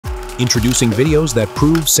Introducing videos that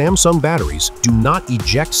prove Samsung batteries do not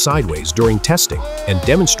eject sideways during testing and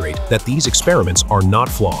demonstrate that these experiments are not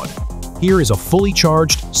flawed. Here is a fully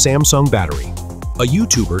charged Samsung battery. A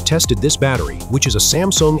YouTuber tested this battery, which is a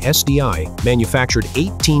Samsung SDI manufactured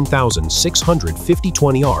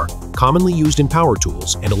 18650-20R, commonly used in power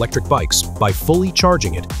tools and electric bikes, by fully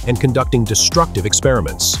charging it and conducting destructive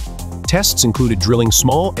experiments. Tests included drilling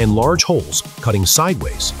small and large holes, cutting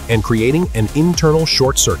sideways, and creating an internal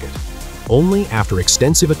short circuit. Only after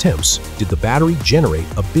extensive attempts did the battery generate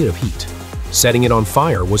a bit of heat. Setting it on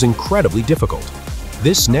fire was incredibly difficult.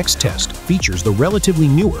 This next test features the relatively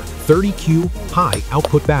newer 30Q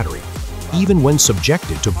high-output battery. Even when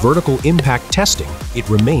subjected to vertical impact testing, it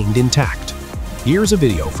remained intact. Here's a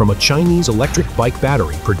video from a Chinese electric bike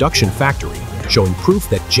battery production factory showing proof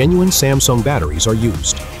that genuine Samsung batteries are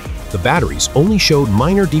used. The batteries only showed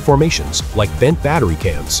minor deformations like bent battery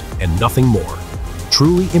cans and nothing more.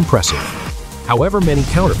 Truly impressive. However many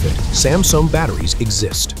counterfeit Samsung batteries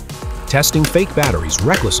exist, testing fake batteries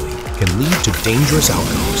recklessly can lead to dangerous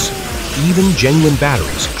outcomes. Even genuine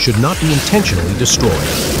batteries should not be intentionally destroyed.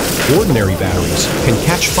 Ordinary batteries can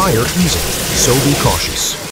catch fire easily, so be cautious.